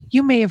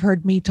You may have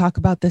heard me talk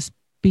about this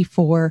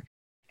before,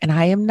 and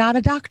I am not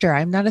a doctor.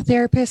 I'm not a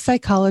therapist,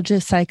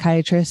 psychologist,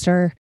 psychiatrist,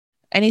 or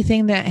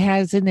anything that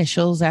has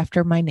initials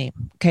after my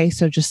name. Okay,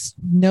 so just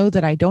know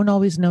that I don't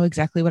always know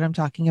exactly what I'm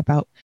talking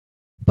about.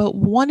 But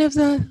one of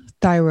the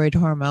thyroid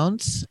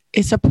hormones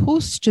is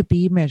supposed to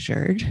be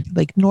measured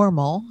like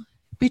normal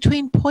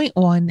between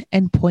 0.1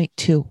 and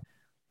 0.2.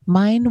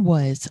 Mine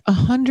was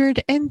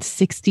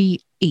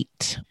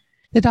 168.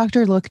 The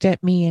doctor looked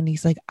at me and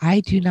he's like,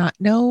 I do not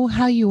know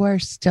how you are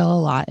still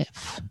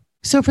alive.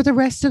 So for the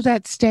rest of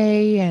that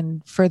stay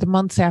and for the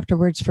months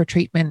afterwards for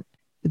treatment,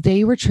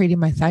 they were treating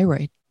my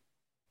thyroid.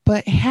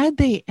 But had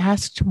they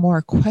asked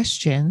more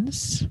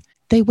questions,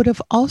 they would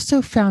have also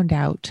found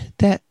out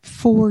that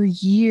for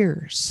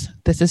years,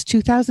 this is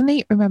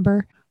 2008,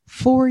 remember,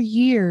 for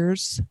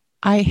years,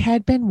 I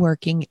had been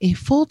working a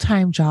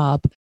full-time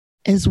job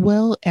as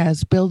well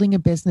as building a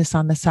business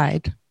on the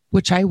side,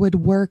 which I would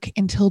work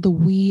until the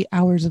wee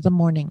hours of the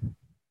morning.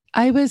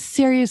 I was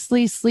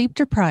seriously sleep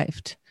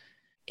deprived.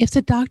 If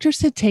the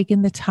doctors had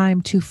taken the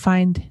time to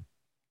find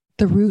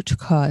the root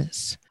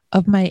cause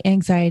of my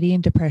anxiety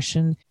and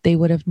depression, they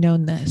would have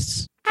known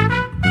this.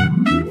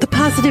 The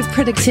Positive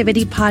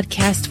Productivity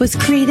Podcast was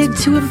created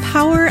to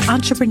empower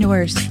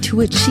entrepreneurs to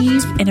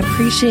achieve and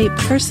appreciate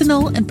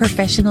personal and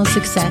professional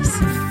success.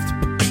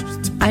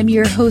 I'm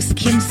your host,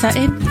 Kim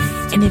Sutton,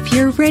 and if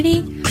you're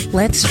ready,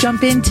 let's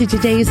jump into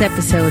today's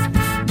episode.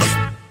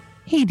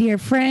 Hey, dear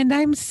friend,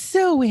 I'm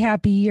so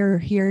happy you're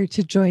here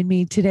to join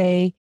me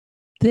today.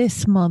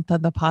 This month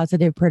on the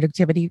Positive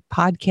Productivity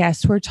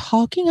Podcast, we're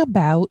talking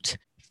about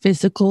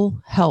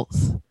physical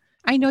health.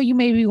 I know you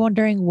may be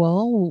wondering,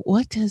 well,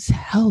 what does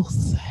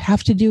health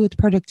have to do with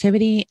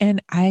productivity?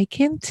 And I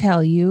can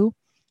tell you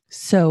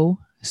so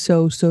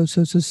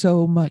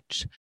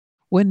much.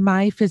 When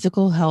my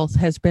physical health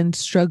has been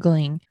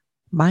struggling,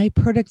 my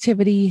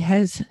productivity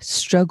has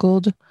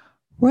struggled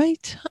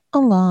right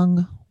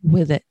along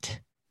with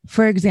it.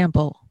 For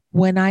example,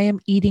 when I am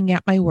eating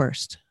at my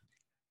worst,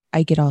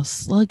 I get all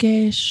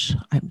sluggish,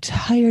 I'm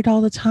tired all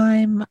the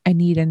time, I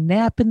need a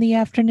nap in the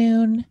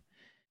afternoon,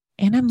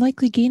 and I'm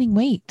likely gaining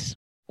weight.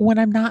 When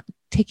I'm not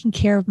taking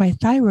care of my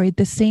thyroid,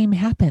 the same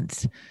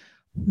happens.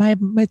 My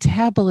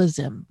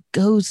metabolism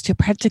goes to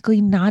practically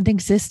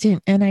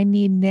non-existent and I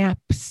need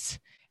naps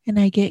and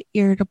I get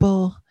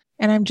irritable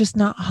and I'm just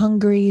not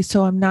hungry.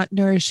 So I'm not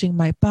nourishing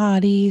my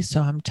body.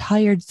 So I'm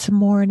tired some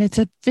more and it's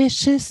a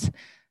vicious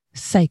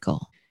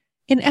cycle.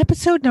 In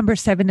episode number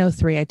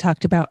 703, I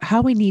talked about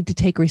how we need to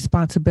take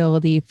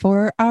responsibility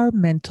for our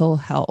mental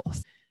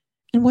health.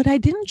 And what I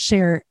didn't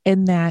share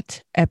in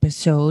that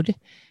episode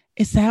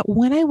is that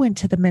when I went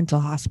to the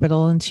mental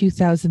hospital in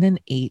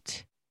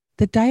 2008,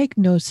 the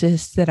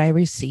diagnosis that I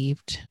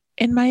received,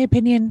 in my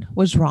opinion,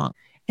 was wrong.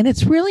 And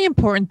it's really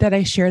important that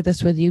I share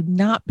this with you,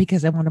 not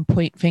because I want to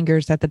point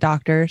fingers at the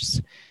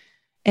doctors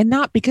and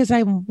not because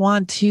I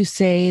want to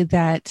say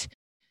that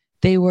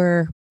they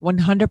were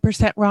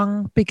 100%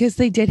 wrong, because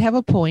they did have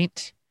a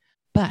point,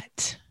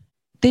 but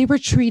they were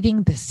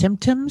treating the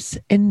symptoms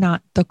and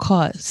not the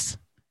cause.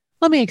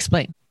 Let me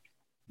explain.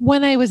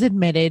 When I was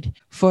admitted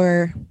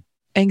for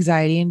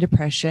anxiety and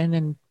depression,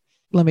 and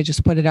let me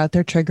just put it out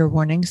there, trigger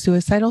warning,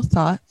 suicidal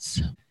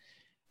thoughts,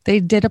 they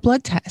did a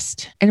blood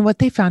test. And what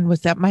they found was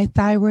that my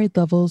thyroid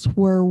levels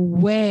were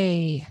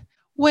way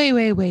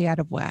out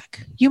of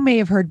whack. You may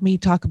have heard me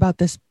talk about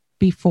this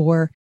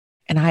before,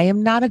 and I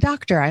am not a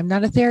doctor. I'm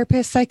not a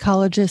therapist,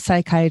 psychologist,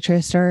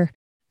 psychiatrist, or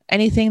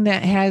anything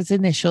that has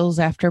initials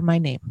after my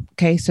name.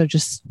 Okay, so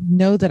just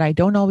know that I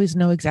don't always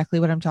know exactly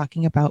what I'm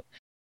talking about.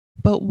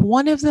 But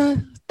one of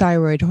the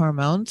thyroid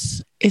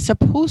hormones is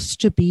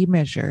supposed to be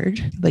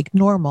measured like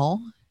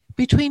normal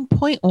between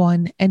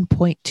 0.1 and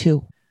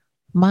 0.2.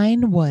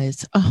 Mine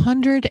was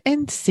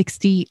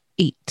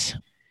 168.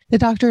 The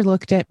doctor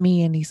looked at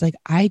me and he's like,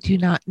 I do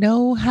not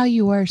know how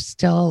you are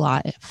still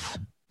alive.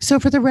 So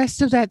for the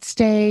rest of that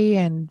stay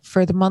and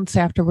for the months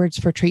afterwards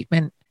for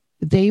treatment,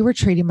 they were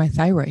treating my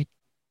thyroid.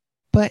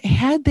 But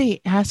had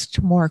they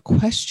asked more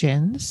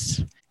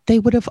questions, they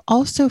would have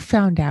also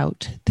found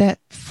out that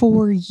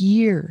for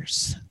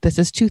years, this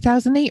is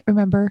 2008,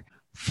 remember,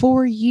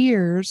 for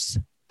years,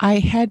 I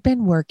had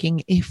been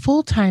working a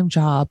full-time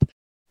job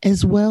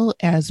as well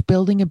as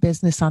building a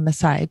business on the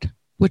side,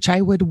 which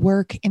I would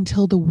work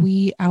until the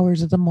wee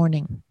hours of the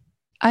morning.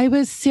 I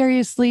was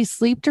seriously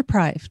sleep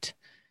deprived.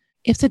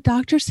 If the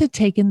doctors had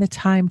taken the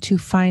time to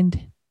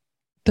find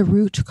the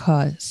root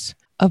cause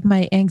of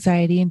my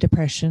anxiety and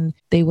depression,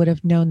 they would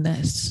have known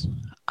this.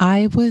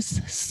 I was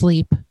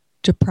sleep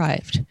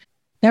deprived.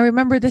 Now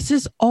remember, this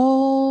is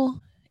all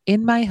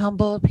in my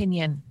humble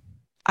opinion.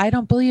 I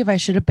don't believe I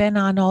should have been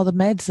on all the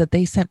meds that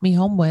they sent me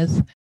home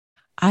with.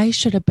 I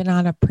should have been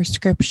on a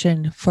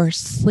prescription for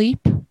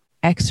sleep,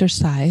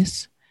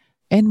 exercise,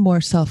 and more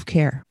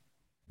self-care.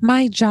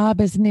 My job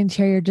as an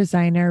interior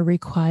designer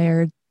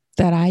required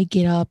that I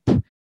get up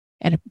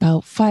at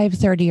about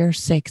 5:30 or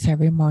 6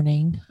 every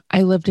morning.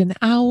 I lived an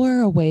hour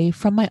away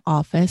from my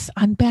office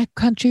on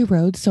backcountry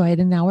roads, so I had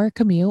an hour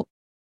commute.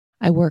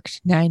 I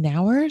worked 9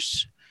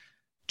 hours,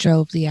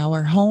 drove the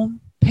hour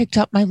home, picked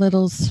up my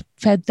littles,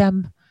 fed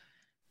them,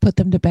 put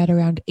them to bed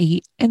around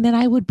 8, and then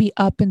I would be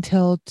up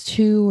until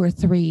 2 or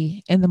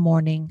 3 in the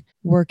morning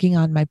working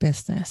on my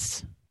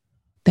business.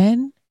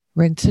 Then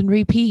rinse and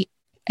repeat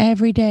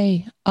every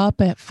day,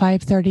 up at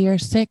 5:30 or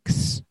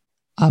 6,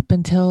 up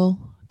until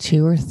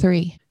 2 or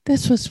 3.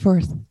 This was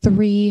for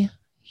 3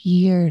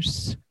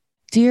 years.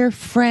 Dear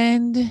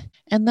friend,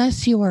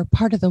 unless you are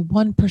part of the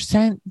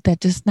 1% that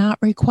does not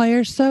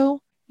require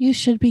so, you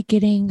should be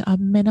getting a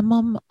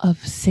minimum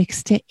of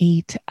 6 to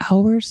 8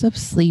 hours of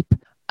sleep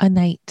a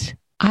night.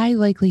 I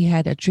likely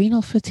had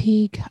adrenal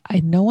fatigue.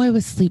 I know I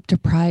was sleep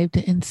deprived,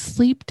 and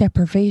sleep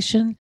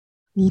deprivation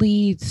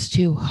leads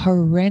to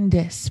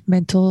horrendous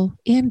mental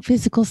and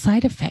physical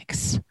side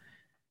effects.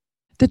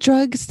 The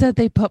drugs that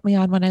they put me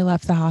on when I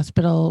left the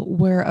hospital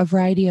were a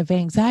variety of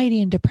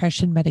anxiety and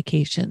depression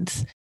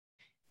medications.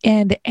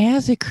 And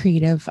as a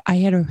creative, I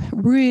had a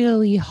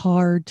really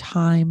hard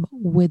time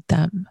with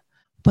them.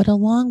 But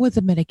along with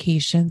the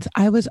medications,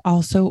 I was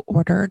also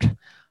ordered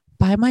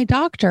by my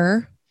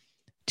doctor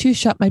to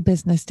shut my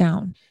business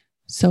down.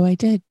 So I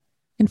did.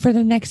 And for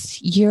the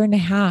next year and a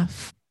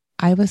half,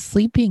 I was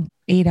sleeping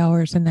 8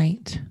 hours a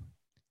night.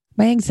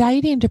 My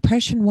anxiety and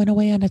depression went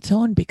away on its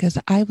own because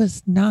I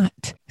was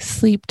not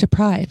sleep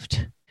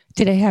deprived.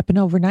 Did it happen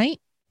overnight?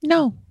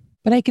 No.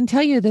 But I can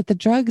tell you that the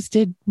drugs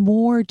did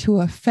more to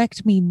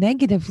affect me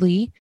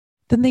negatively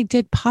than they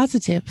did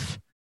positive.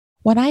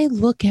 When I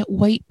look at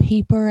white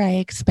paper, I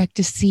expect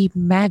to see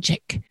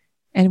magic.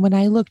 And when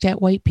I looked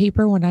at white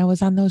paper when I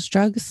was on those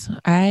drugs,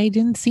 I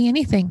didn't see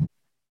anything.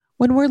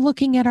 When we're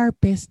looking at our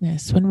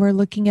business, when we're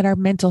looking at our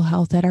mental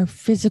health, at our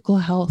physical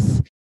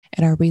health,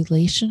 at our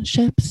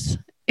relationships,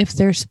 if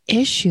there's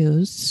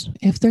issues,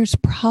 if there's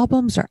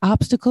problems or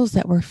obstacles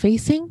that we're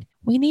facing,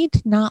 we need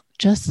to not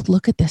just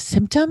look at the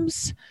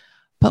symptoms,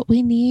 but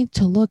we need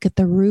to look at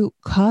the root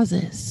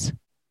causes.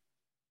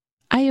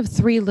 I have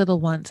 3 little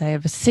ones. I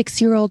have a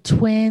 6-year-old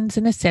twins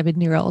and a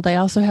 7-year-old. I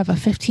also have a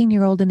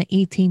 15-year-old and an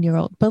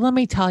 18-year-old. But let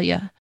me tell you,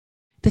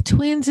 the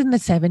twins and the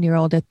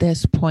 7-year-old at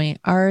this point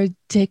are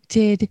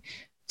addicted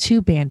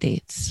to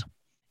Band-Aids.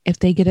 If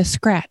they get a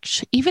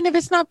scratch, even if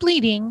it's not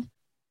bleeding,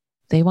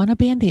 they want a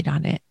Band-Aid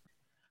on it.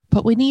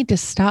 But we need to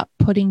stop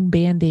putting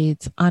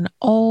Band-Aids on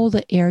all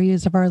the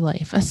areas of our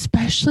life,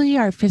 especially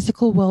our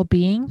physical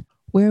well-being,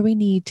 where we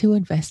need to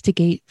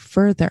investigate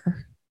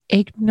further.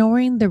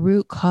 Ignoring the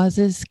root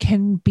causes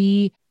can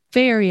be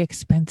very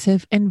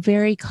expensive and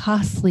very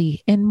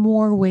costly in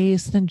more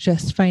ways than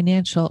just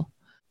financial.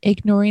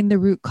 Ignoring the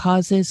root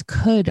causes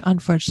could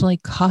unfortunately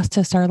cost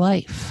us our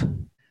life.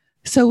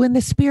 So in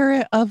the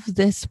spirit of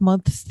this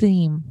month's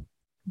theme,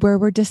 where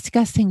we're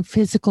discussing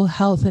physical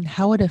health and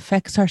how it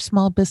affects our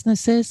small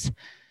businesses,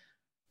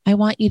 I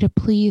want you to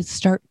please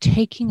start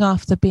taking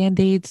off the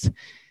Band-Aids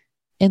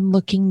and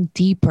looking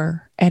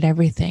deeper at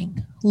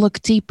everything.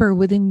 Look deeper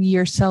within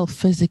yourself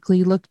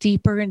physically. Look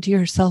deeper into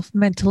yourself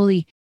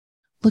mentally.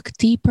 Look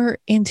deeper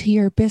into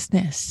your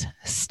business.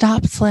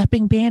 Stop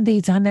slapping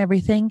Band-Aids on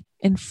everything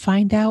and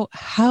find out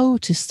how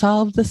to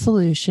solve the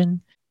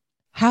solution,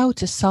 how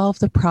to solve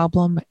the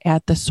problem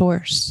at the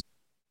source.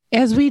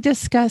 As we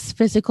discuss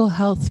physical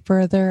health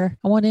further,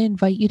 I want to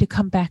invite you to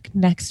come back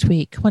next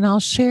week when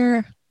I'll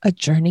share a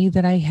journey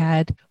that I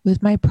had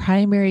with my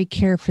primary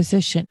care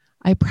physician.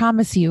 I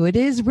promise you it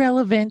is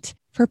relevant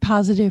for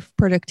positive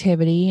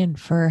productivity and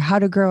for how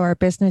to grow our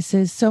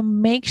businesses. So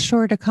make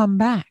sure to come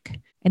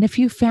back. And if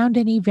you found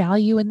any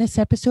value in this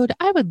episode,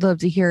 I would love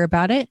to hear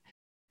about it.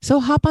 So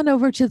hop on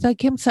over to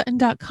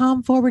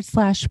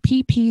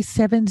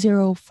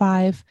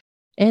thekimsutton.com/PP705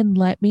 and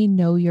let me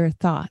know your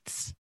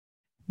thoughts.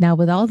 Now,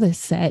 with all this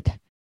said,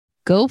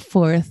 go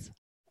forth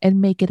and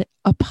make it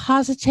a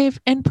positive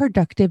and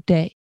productive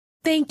day.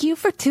 Thank you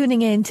for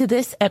tuning in to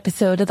this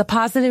episode of the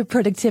Positive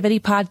Productivity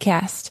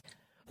Podcast.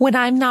 When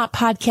I'm not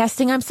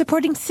podcasting, I'm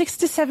supporting 6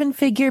 to 7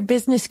 figure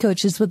business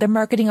coaches with their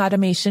marketing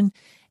automation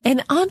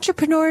and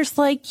entrepreneurs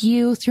like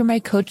you through my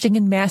coaching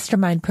and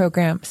mastermind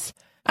programs.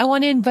 I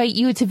want to invite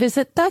you to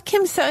visit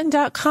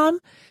thekimsutton.com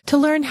to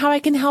learn how I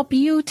can help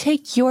you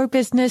take your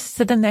business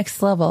to the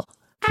next level.